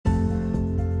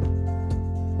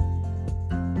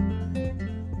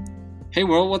Hey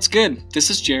world, what's good? This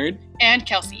is Jared. And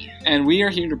Kelsey. And we are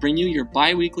here to bring you your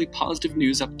bi-weekly positive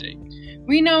news update.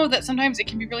 We know that sometimes it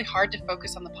can be really hard to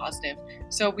focus on the positive,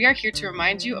 so we are here to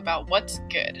remind you about what's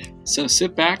good. So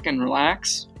sit back and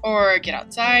relax. Or get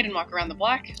outside and walk around the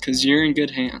block. Because you're in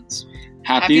good hands.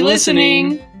 Happy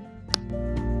listening!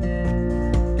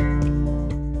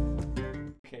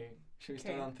 Okay, should we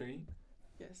start on 3?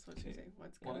 Yes, what should we say?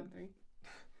 What's good on 3?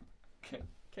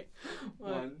 Okay.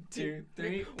 1, 2,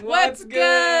 3. What's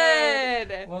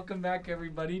good? Welcome back,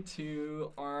 everybody,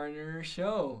 to our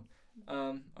show,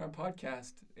 our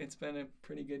podcast. It's been a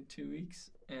pretty good 2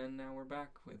 weeks, and now we're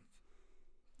back with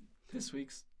this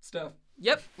week's stuff.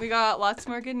 Yep, we got lots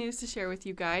more good news to share with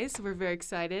you guys. We're very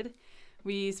excited.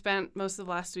 We spent most of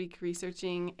last week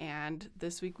researching, and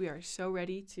this week we are so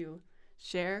ready to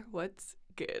share what's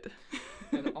good.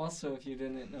 And also, if you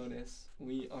didn't notice,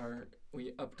 we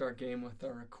upped our game with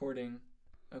our recording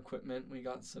equipment. We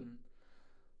got some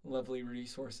lovely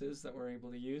resources that we're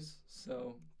able to use.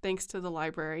 So thanks to the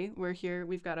library, we're here.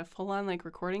 We've got a full-on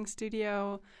recording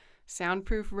studio,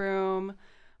 soundproof room.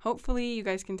 Hopefully you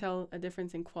guys can tell a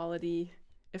difference in quality.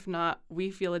 If not,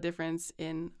 we feel a difference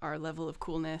in our level of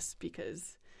coolness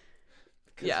because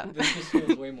yeah, this just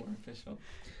feels way more official.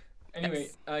 Anyway,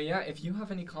 yes. If you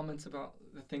have any comments about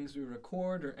the things we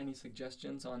record or any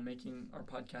suggestions on making our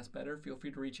podcast better, feel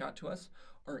free to reach out to us.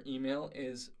 Our email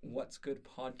is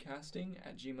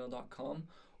whatsgoodpodcasting@gmail.com,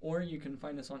 or you can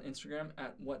find us on Instagram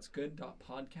at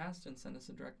whatsgood.podcast and send us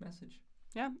a direct message.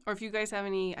 Yeah, or if you guys have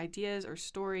any ideas or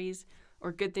stories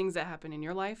or good things that happen in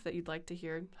your life that you'd like to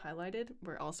hear highlighted,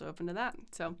 we're also open to that.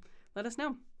 So let us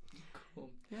know.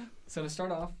 Cool. Yeah. So to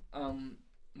start off,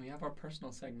 we have our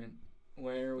personal segment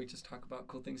where we just talk about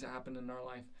cool things that happened in our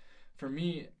life. For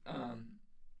me,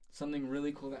 something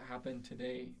really cool that happened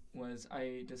today was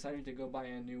I decided to go buy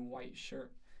a new white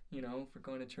shirt, for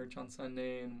going to church on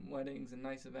Sunday and weddings and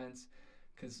nice events,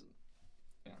 because,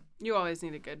 yeah. You always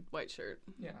need a good white shirt.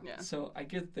 Yeah. Yeah. So I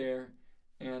get there,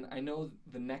 and I know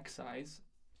the neck size,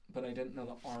 but I didn't know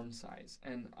the arm size.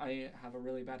 And I have a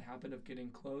really bad habit of getting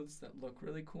clothes that look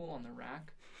really cool on the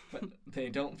rack, but they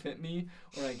don't fit me,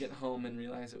 or I get home and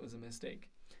realize it was a mistake.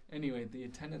 Anyway, the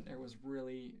attendant there was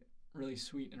really, really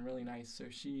sweet and really nice. So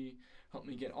she helped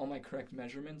me get all my correct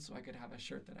measurements so I could have a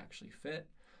shirt that actually fit.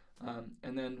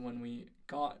 And then when we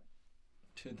got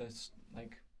to this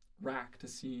rack to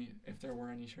see if there were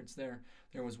any shirts there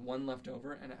was one left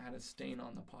over and it had a stain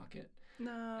on the pocket.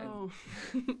 No.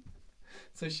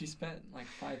 So she spent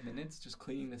 5 minutes just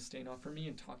cleaning the stain off for me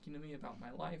and talking to me about my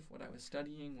life, what I was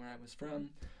studying, where I was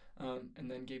from,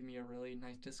 and then gave me a really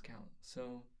nice discount.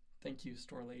 So thank you,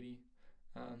 store lady.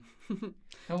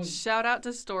 Shout out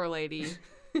to store lady.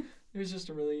 It was just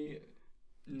a really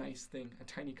nice thing, a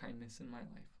tiny kindness in my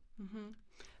life. Mm-hmm.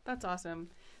 That's awesome.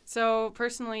 So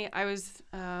personally, I was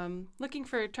trying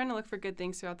to look for good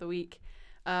things throughout the week.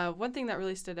 One thing that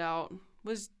really stood out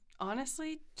was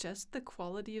honestly just the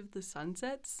quality of the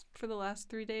sunsets for the last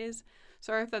 3 days.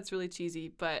 Sorry if that's really cheesy,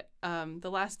 but the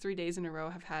last 3 days in a row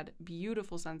have had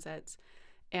beautiful sunsets,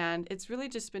 and it's really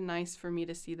just been nice for me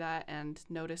to see that and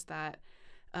notice that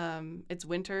it's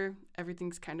winter,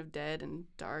 everything's kind of dead and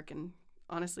dark and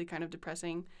honestly kind of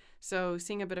depressing. So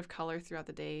seeing a bit of color throughout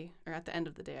the day, or at the end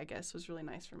of the day, I guess, was really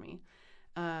nice for me.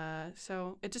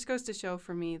 So it just goes to show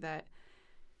for me that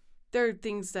there are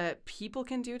things that people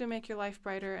can do to make your life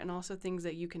brighter, and also things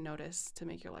that you can notice to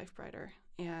make your life brighter.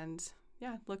 And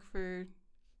yeah, look for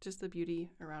just the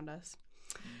beauty around us.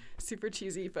 Super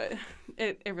cheesy, but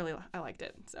it really, I liked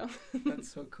it. So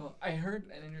that's so cool. I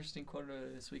heard an interesting quote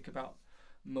this week about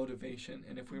motivation,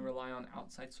 and if we rely on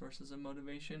outside sources of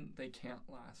motivation, they can't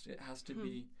last. It has to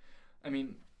be,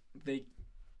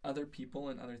 other people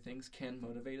and other things can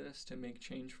motivate us to make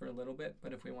change for a little bit,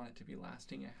 but if we want it to be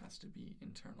lasting, it has to be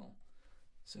internal.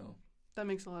 So that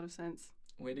makes a lot of sense.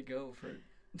 Way to go for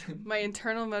my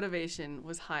internal motivation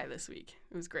was high this week.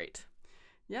 It was great.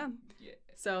 Yeah.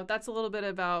 So that's a little bit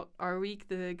about our week,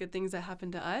 the good things that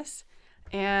happened to us.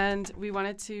 And we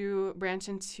wanted to branch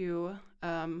into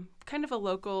kind of a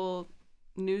local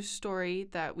news story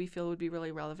that we feel would be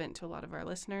really relevant to a lot of our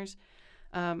listeners.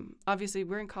 Obviously,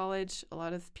 we're in college. A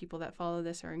lot of people that follow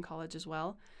this are in college as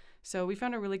well. So we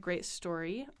found a really great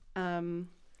story.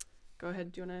 Go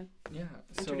ahead. Do you want to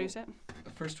introduce it?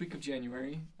 The first week of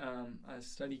January, a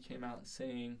study came out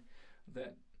saying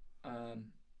that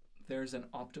there's an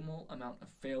optimal amount of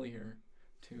failure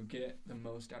to get the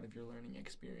most out of your learning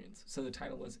experience. So the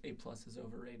title was A+ is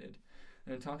overrated.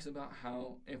 And it talks about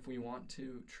how if we want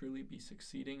to truly be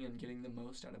succeeding and getting the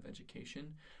most out of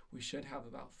education, we should have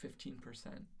about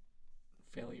 15%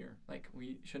 failure. Like,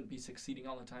 we shouldn't be succeeding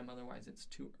all the time, otherwise it's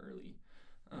too early.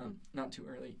 Not too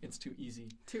early, it's too easy.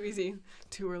 Too easy.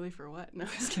 Too early for what? No,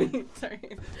 just kidding.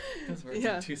 Sorry. Those words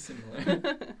are too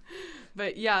similar.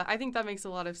 But yeah, I think that makes a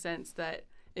lot of sense, that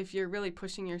if you're really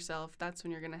pushing yourself, that's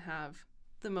when you're going to have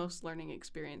the most learning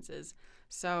experiences.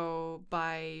 So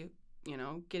by,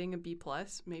 getting a B+,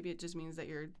 maybe it just means that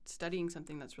you're studying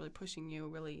something that's really pushing you,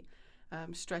 really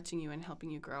stretching you and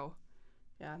helping you grow.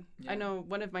 Yeah. I know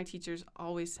one of my teachers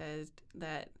always says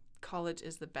that college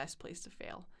is the best place to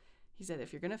fail. He said,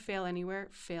 if you're going to fail anywhere,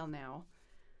 fail now.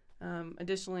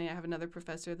 Additionally, I have another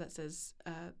professor that says,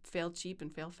 fail cheap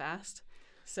and fail fast.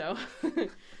 So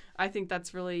I think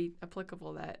that's really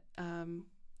applicable, that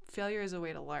failure is a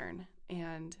way to learn.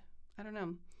 And I don't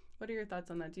know. What are your thoughts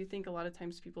on that? Do you think a lot of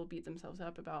times people beat themselves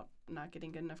up about not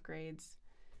getting good enough grades?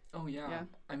 Oh, yeah.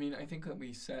 I mean, I think that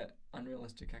we set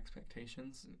unrealistic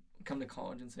expectations. Come to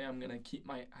college and say, I'm going to keep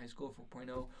my high school 4.0,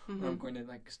 or I'm going to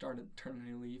turn a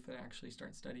new leaf and actually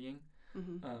start studying.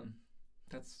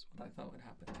 That's what I thought would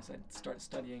happen, is I'd start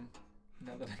studying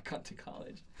now that I got to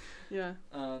college. Yeah.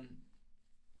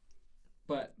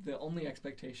 But the only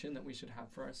expectation that we should have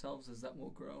for ourselves is that we'll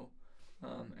grow.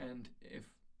 And if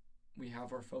we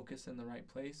have our focus in the right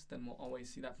place, then we'll always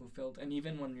see that fulfilled. And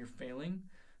even when you're failing,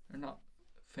 or not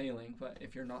failing, but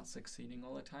if you're not succeeding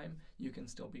all the time, you can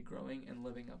still be growing and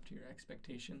living up to your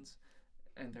expectations,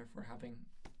 and therefore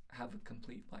have a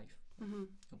complete life.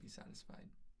 You'll be satisfied.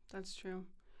 That's true.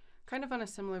 Kind of on a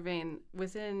similar vein,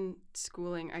 within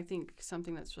schooling, I think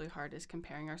something that's really hard is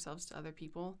comparing ourselves to other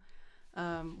people,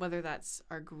 whether that's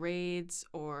our grades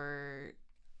or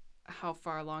how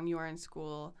far along you are in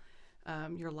school,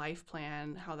 your life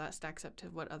plan, how that stacks up to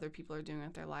what other people are doing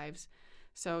with their lives.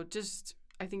 So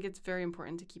I think it's very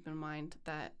important to keep in mind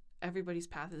that everybody's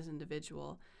path is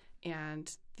individual,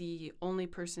 and the only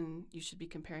person you should be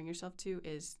comparing yourself to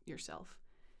is yourself.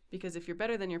 Because if you're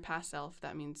better than your past self,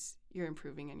 that means you're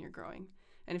improving and you're growing.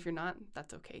 And if you're not,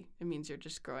 that's okay. It means you're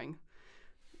just growing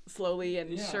slowly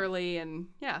and surely, and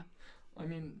yeah. I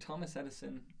mean, Thomas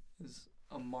Edison is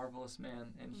a marvelous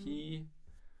man, and he,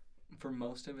 for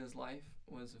most of his life,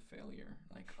 was a failure.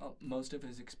 Like, most of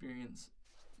his experiments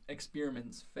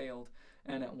failed.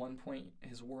 And at one point,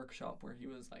 his workshop where he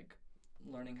was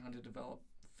learning how to develop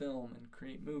film and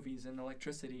create movies and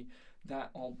electricity,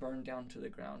 that all burned down to the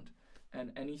ground.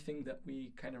 And anything that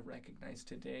we kind of recognize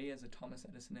today as a Thomas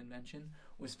Edison invention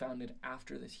was founded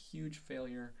after this huge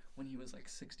failure when he was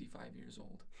 65 years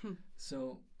old.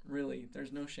 So really,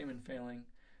 there's no shame in failing.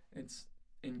 It's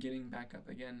in getting back up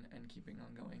again and keeping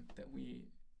on going that we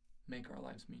make our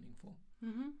lives meaningful.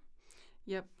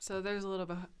 Yep. So there's a little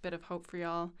bit of hope for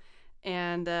y'all.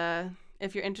 And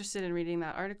if you're interested in reading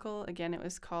that article, again, it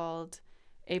was called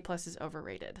A+ is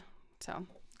Overrated. So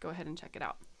go ahead and check it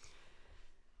out.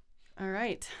 All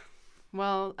right.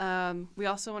 Well, we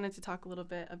also wanted to talk a little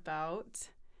bit about,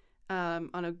 on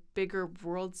a bigger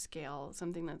world scale,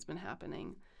 something that's been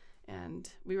happening. And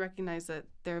we recognize that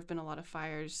there have been a lot of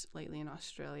fires lately in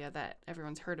Australia that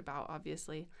everyone's heard about,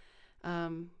 obviously.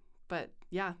 But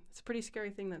yeah, it's a pretty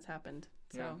scary thing that's happened.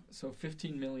 So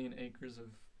 15 million acres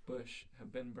of bush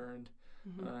have been burned.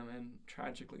 And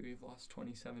tragically, we've lost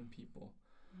 27 people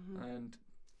and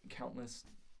countless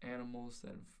animals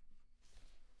that have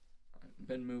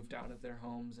been moved out of their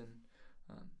homes, and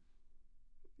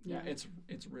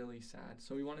it's really sad.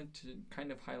 So we wanted to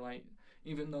kind of highlight,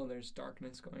 even though there's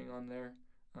darkness going on there,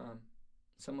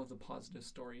 some of the positive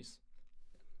stories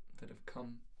that have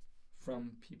come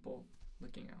from people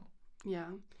looking out.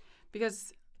 Yeah,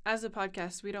 because as a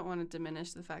podcast, we don't want to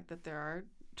diminish the fact that there are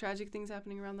tragic things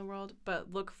happening around the world,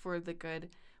 but look for the good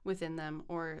within them,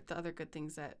 or the other good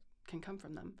things that can come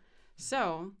from them.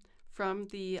 So from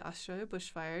the Australia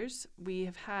bushfires, we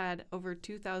have had over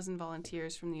 2,000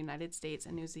 volunteers from the United States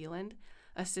and New Zealand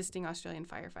assisting Australian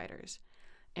firefighters.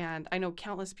 And I know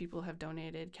countless people have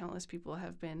donated, countless people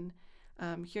have been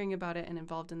hearing about it and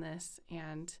involved in this.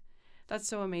 And that's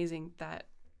so amazing that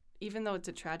even though it's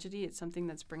a tragedy, it's something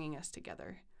that's bringing us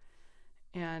together.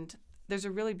 And there's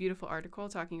a really beautiful article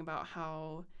talking about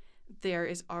how there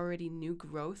is already new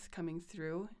growth coming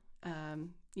through.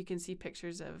 You can see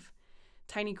pictures of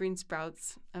tiny green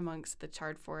sprouts amongst the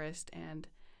charred forest, and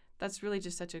that's really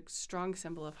just such a strong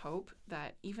symbol of hope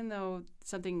that even though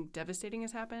something devastating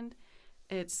has happened,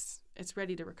 it's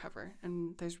ready to recover,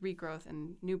 and there's regrowth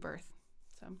and new birth.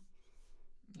 So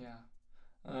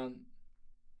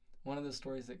one of the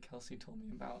stories that Kelsey told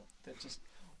me about that just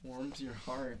warms your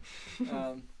heart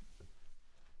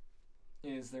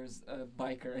is there's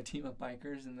a team of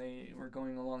bikers, and they were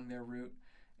going along their route,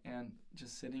 and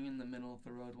just sitting in the middle of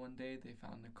the road one day, they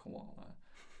found a koala.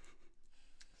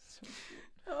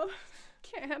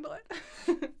 handle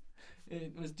it.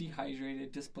 It was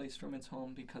dehydrated, displaced from its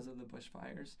home because of the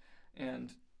bushfires, and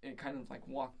it kind of like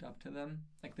walked up to them.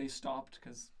 Like they stopped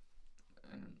because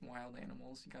wild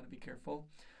animals, you got to be careful.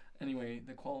 Anyway,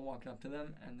 the koala walked up to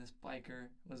them, and this biker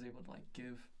was able to like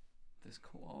give this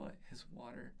koala his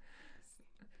water.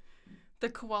 The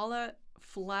koala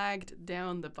flagged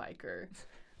down the biker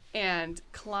and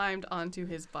climbed onto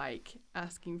his bike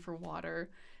asking for water.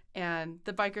 And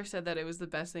the biker said that it was the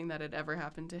best thing that had ever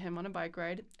happened to him on a bike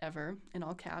ride, ever, in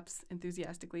all caps,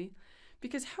 enthusiastically.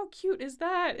 Because how cute is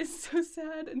that? It's so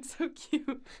sad and so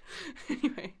cute.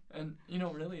 Anyway. And,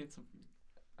 really, it's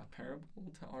a parable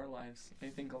to our lives. I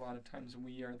think a lot of times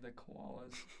we are the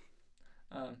koalas.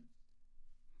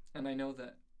 And I know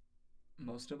that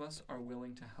most of us are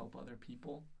willing to help other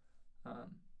people,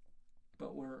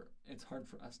 but it's hard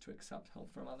for us to accept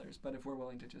help from others. But if we're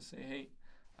willing to just say, hey,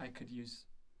 I could use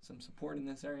some support in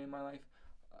this area in my life,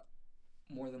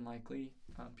 more than likely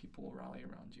people will rally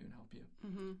around you and help you.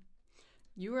 Mm-hmm.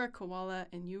 You are a koala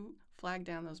and you flag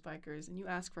down those bikers and you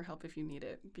ask for help if you need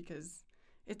it, because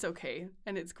it's okay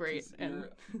and it's great. And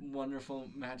you're wonderful,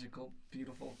 magical,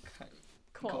 beautiful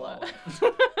koala.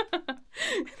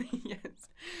 Yes.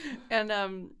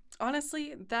 And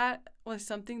honestly, that was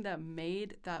something that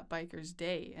made that biker's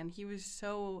day, and he was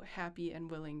so happy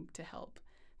and willing to help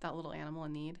that little animal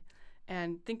in need.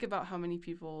 And think about how many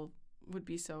people would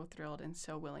be so thrilled and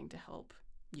so willing to help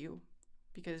you,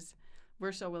 because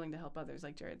we're so willing to help others,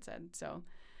 like Jared said. So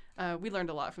we learned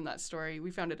a lot from that story.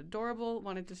 We found it adorable,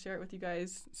 wanted to share it with you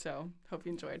guys. So hope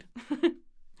you enjoyed.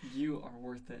 You are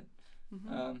worth it.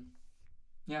 Mm-hmm.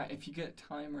 Yeah, if you get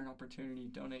time or an opportunity,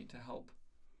 donate to help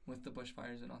with the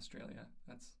bushfires in Australia.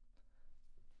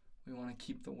 We want to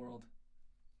keep the world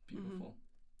beautiful.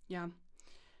 Mm-hmm. Yeah.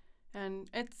 And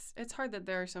it's hard that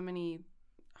there are so many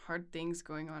hard things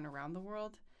going on around the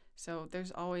world. So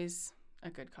there's always a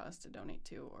good cause to donate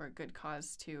to, or a good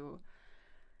cause to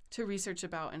research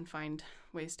about and find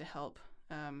ways to help.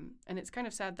 And it's kind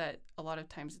of sad that a lot of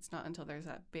times it's not until there's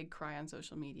that big cry on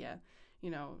social media,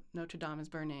 Notre Dame is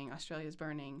burning, Australia is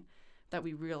burning, that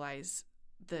we realize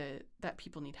that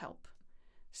people need help.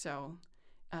 So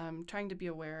trying to be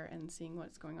aware and seeing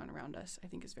what's going on around us, I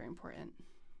think, is very important.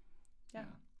 Yeah.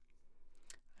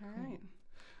 All right.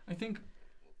 I think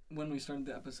when we started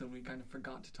the episode, we kind of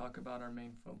forgot to talk about our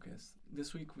main focus.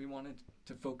 This week, we wanted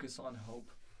to focus on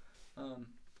hope.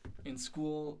 In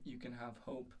school, you can have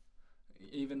hope,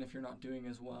 even if you're not doing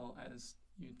as well as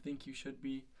you think you should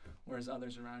be, or as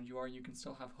others around you are. You can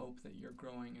still have hope that you're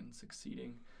growing and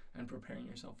succeeding and preparing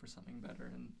yourself for something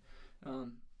better.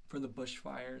 And for the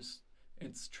bushfires,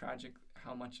 it's tragic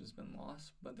how much has been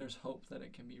lost, but there's hope that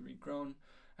it can be regrown,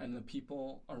 and the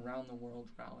people around the world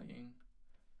rallying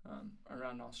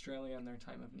around Australia in their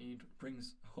time of need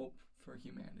brings hope for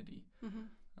humanity. Mm-hmm.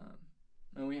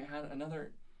 And we had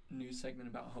another news segment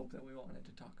about hope that we wanted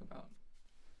to talk about.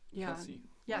 Yeah. Kelsey,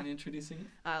 Yeah. mind introducing it?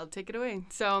 I'll take it away.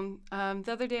 So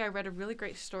the other day I read a really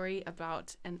great story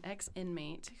about an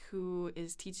ex-inmate who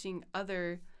is teaching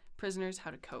other prisoners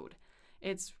how to code.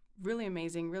 It's really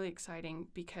amazing, really exciting,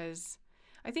 because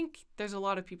I think there's a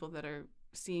lot of people that are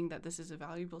seeing that this is a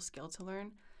valuable skill to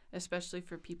learn, especially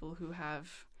for people who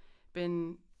have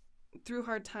been through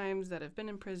hard times, that have been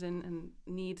in prison and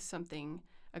need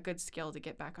a good skill to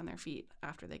get back on their feet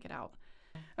after they get out.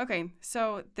 Okay,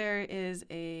 so there is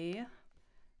a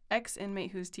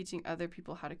ex-inmate who's teaching other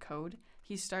people how to code.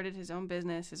 He started his own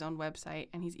business, his own website,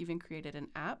 and he's even created an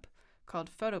app called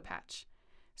PhotoPatch.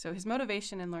 So his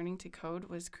motivation in learning to code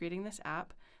was creating this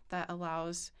app that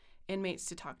allows inmates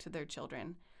to talk to their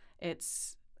children.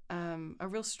 It's a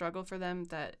real struggle for them,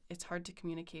 that it's hard to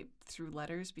communicate through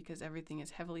letters because everything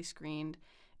is heavily screened.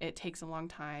 It takes a long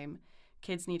time.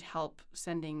 Kids need help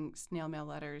sending snail mail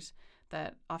letters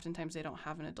that oftentimes they don't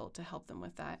have an adult to help them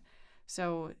with that.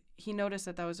 So he noticed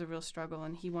that was a real struggle,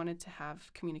 and he wanted to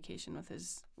have communication with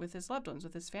his loved ones,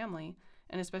 with his family,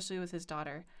 and especially with his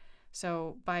daughter.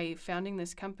 So by founding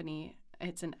this company,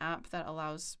 it's an app that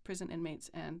allows prison inmates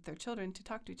and their children to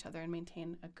talk to each other and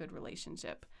maintain a good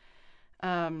relationship.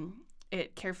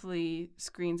 It carefully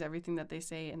screens everything that they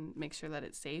say and makes sure that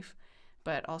it's safe,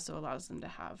 but also allows them to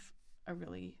have a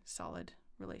really solid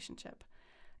relationship.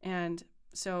 And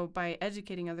so by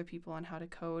educating other people on how to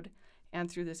code, and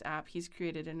through this app, he's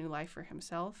created a new life for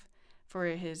himself. For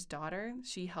his daughter,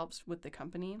 she helps with the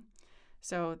company.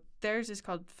 So theirs is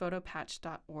called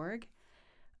photopatch.org.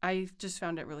 I just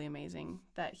found it really amazing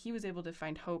that he was able to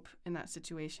find hope in that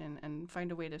situation and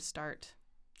find a way to start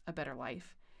a better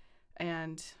life.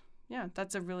 And yeah,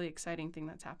 that's a really exciting thing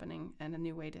that's happening, and a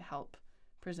new way to help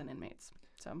prison inmates.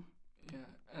 So yeah,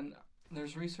 and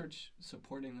there's research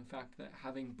supporting the fact that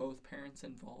having both parents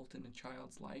involved in a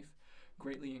child's life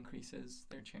greatly increases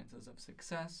their chances of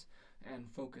success and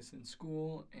focus in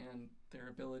school and their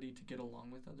ability to get along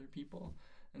with other people.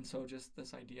 And so just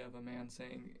this idea of a man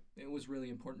saying it was really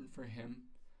important for him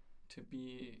to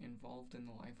be involved in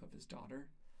the life of his daughter.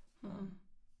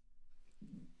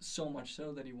 So much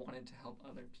so that he wanted to help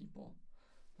other people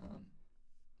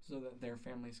so that their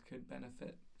families could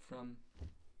benefit from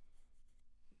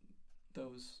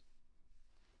those,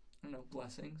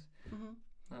 blessings,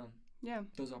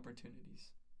 those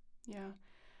opportunities. Yeah,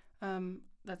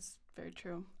 that's very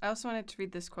true. I also wanted to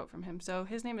read this quote from him. So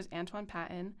his name is Antoine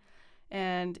Patton,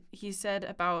 and he said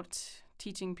about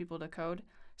teaching people to code,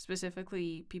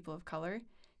 specifically people of color.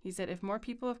 He said, if more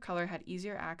people of color had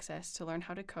easier access to learn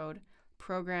how to code,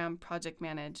 program, project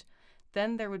manage,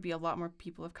 then there would be a lot more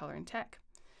people of color in tech.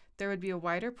 There would be a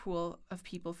wider pool of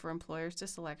people for employers to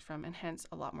select from, and hence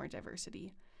a lot more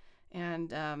diversity.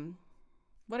 And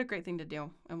what a great thing to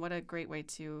do, and what a great way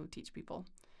to teach people.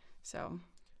 So,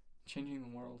 changing the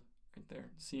world right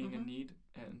there, seeing a need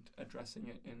and addressing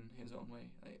it in his own way.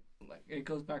 Like it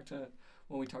goes back to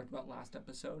what we talked about last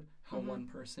episode, how one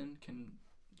person can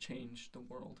change the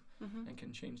world and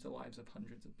can change the lives of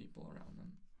hundreds of people around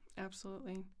them.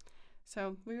 Absolutely.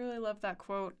 So we really loved that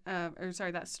quote,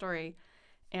 that story,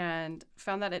 and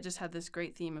found that it just had this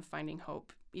great theme of finding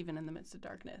hope, even in the midst of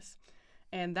darkness.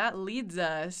 And that leads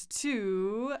us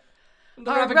to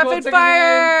our rapid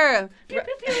fire! Pew,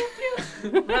 pew, pew,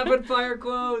 pew. Rapid fire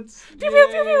quotes! Pew, pew,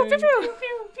 pew, pew, pew, pew,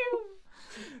 pew, pew.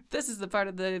 This is the part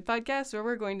of the podcast where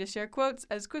we're going to share quotes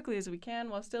as quickly as we can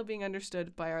while still being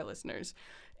understood by our listeners.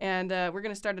 And we're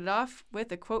going to start it off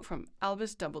with a quote from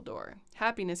Albus Dumbledore.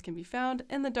 Happiness can be found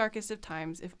in the darkest of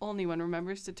times if only one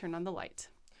remembers to turn on the light.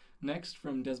 Next,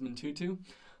 from Desmond Tutu,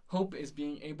 hope is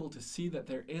being able to see that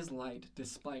there is light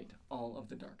despite all of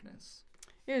the darkness.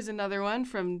 Here's another one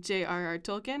from J.R.R.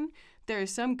 Tolkien. There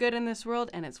is some good in this world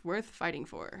and it's worth fighting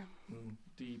for.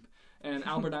 Deep. And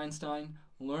Albert Einstein,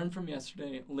 learn from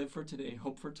yesterday, live for today,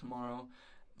 hope for tomorrow.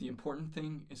 The important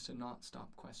thing is to not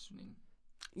stop questioning.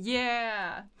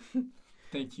 Yeah.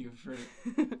 Thank you for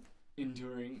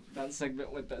enduring that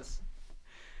segment with us.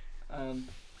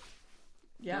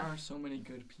 There are so many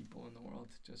good people in the world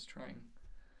just trying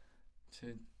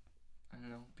to,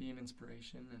 be an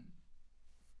inspiration and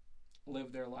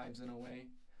live their lives in a way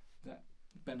that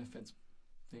benefits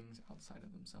things outside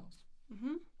of themselves.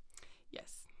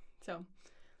 Yes. So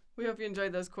we hope you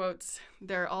enjoyed those quotes.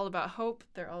 They're all about hope.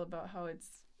 They're all about how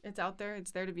it's out there.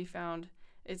 It's there to be found.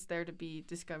 It's there to be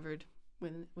discovered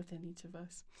within each of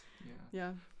us.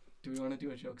 Yeah. Do we want to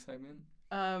do a joke segment?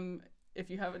 If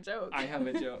you have a joke. I have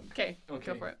a joke. Okay, go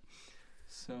for it.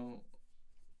 So,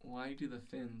 why do the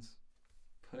Finns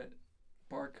put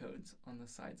barcodes on the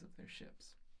sides of their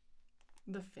ships?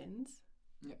 The Finns?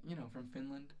 Yeah, from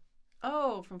Finland.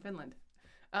 Oh, from Finland.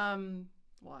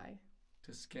 Why?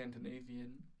 To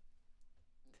Scandinavian.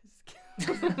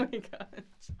 Oh my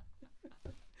gosh.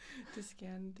 To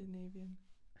Scandinavian.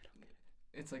 I don't get it.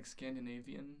 It's like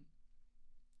Scandinavian.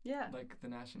 Yeah. Like the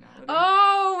nationality.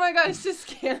 Oh my gosh, to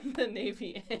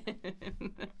Scandinavian.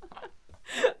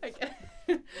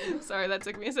 Sorry, that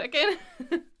took me a second.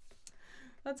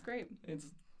 That's great. It's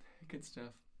good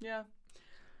stuff. Yeah.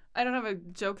 I don't have a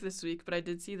joke this week, but I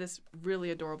did see this really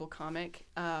adorable comic.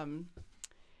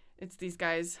 It's these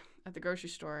guys at the grocery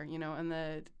store, and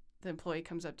the employee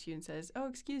comes up to you and says, "Oh,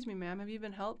 excuse me, ma'am, have you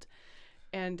been helped?"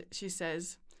 And she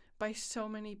says, "By so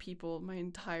many people my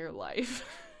entire life."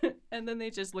 And then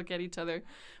they just look at each other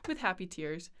with happy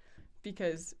tears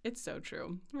because it's so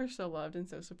true. We're so loved and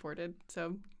so supported.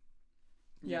 So,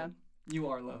 yeah. You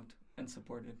are loved and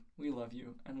supported. We love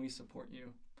you and we support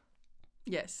you.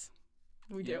 Yes,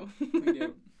 we do. We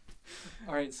do.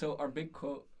 All right, so our big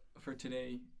quote for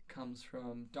today comes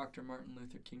from Dr. Martin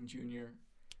Luther King Jr.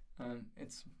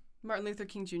 It's Martin Luther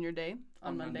King Jr. Day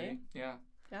on Monday. Yeah.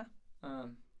 Yeah.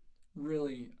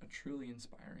 Really a truly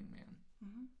inspiring man.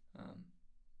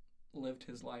 Lived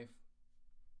his life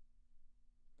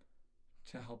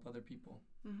to help other people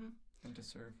and to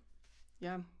serve.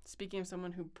 Yeah. Speaking of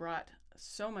someone who brought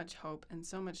so much hope and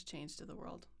so much change to the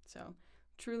world. So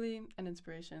truly an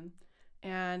inspiration.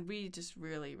 And we just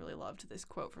really, really loved this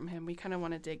quote from him. We kind of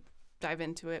want to dive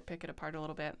into it, pick it apart a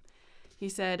little bit. He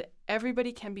said,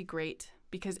 "Everybody can be great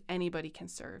because anybody can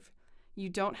serve. You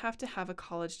don't have to have a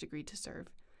college degree to serve.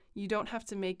 You don't have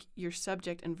to make your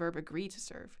subject and verb agree to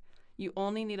serve. You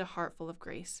only need a heart full of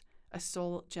grace, a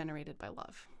soul generated by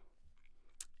love."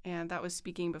 And that was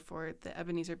speaking before the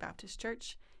Ebenezer Baptist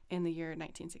Church in the year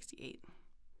 1968.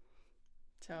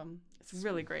 So it's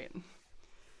really great.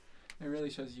 It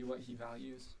really shows you what he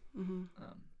values. Mm-hmm.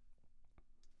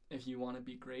 If you want to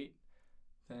be great,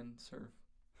 then serve.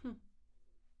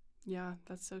 Yeah,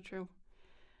 that's so true.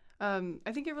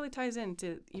 I think it really ties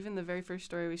into even the very first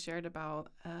story we shared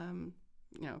about,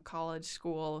 college,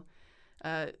 school,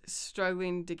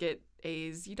 struggling to get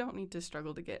A's. You don't need to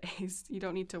struggle to get A's. You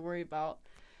don't need to worry about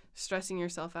stressing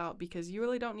yourself out because you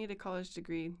really don't need a college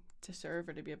degree to serve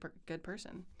or to be a good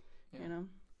person. Yeah. You know?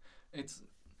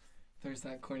 There's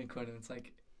that corny quote, and it's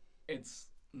like, it's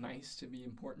nice to be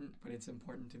important, but it's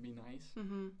important to be nice.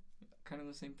 Mm-hmm. Kind of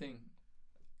the same thing.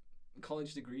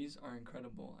 College degrees are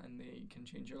incredible, and they can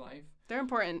change your life. They're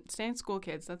important. Stay in school,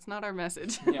 kids. That's not our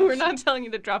message. Yeah. We're not telling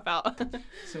you to drop out.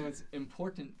 So it's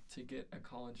important to get a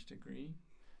college degree,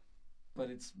 but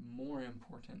it's more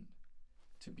important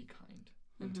to be kind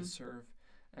and to serve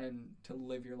and to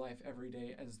live your life every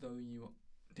day as though you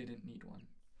didn't need one.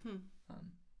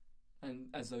 And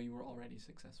as though you were already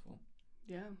successful.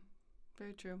 Yeah,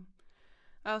 very true.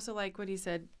 I also like what he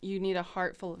said, you need a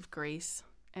heart full of grace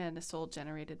and a soul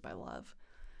generated by love.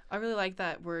 I really like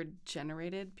that word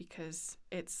generated because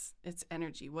it's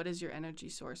energy. What is your energy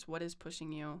source? What is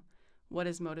pushing you? What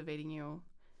is motivating you?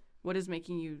 What is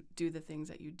making you do the things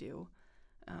that you do?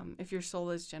 If your soul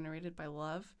is generated by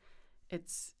love,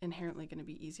 it's inherently going to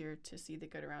be easier to see the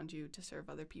good around you, to serve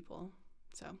other people.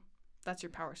 So that's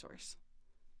your power source.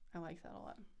 I like that a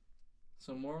lot.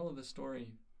 So moral of the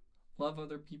story, love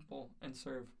other people and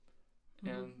serve.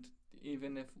 And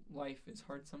even if life is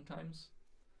hard sometimes,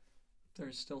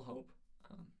 there's still hope.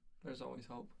 There's always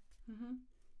hope.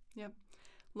 Yep.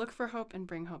 Look for hope and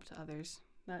bring hope to others.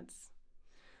 That's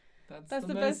the best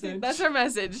message. That's our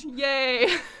message.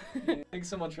 Yay! Yeah. Thanks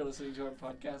so much for listening to our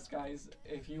podcast, guys.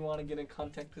 If you want to get in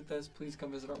contact with us, please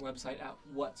come visit our website at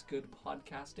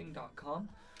whatsgoodpodcasting.com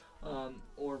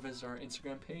or visit our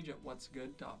Instagram page at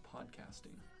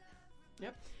whatsgood.podcasting.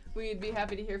 Yep. We'd be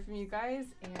happy to hear from you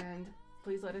guys, and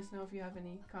please let us know if you have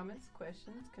any comments,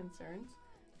 questions, concerns,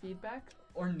 feedback.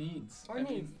 Or needs.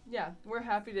 Yeah, we're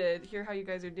happy to hear how you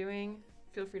guys are doing.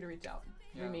 Feel free to reach out.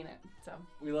 Yeah. We mean it. So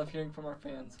we love hearing from our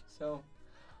fans. So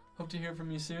hope to hear from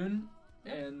you soon.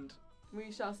 Yep. And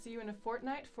we shall see you in a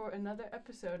fortnight for another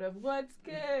episode of What's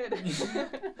Good.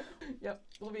 Yep.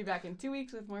 We'll be back in 2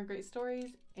 weeks with more great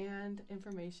stories and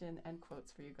information and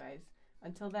quotes for you guys.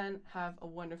 Until then, have a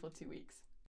wonderful 2 weeks.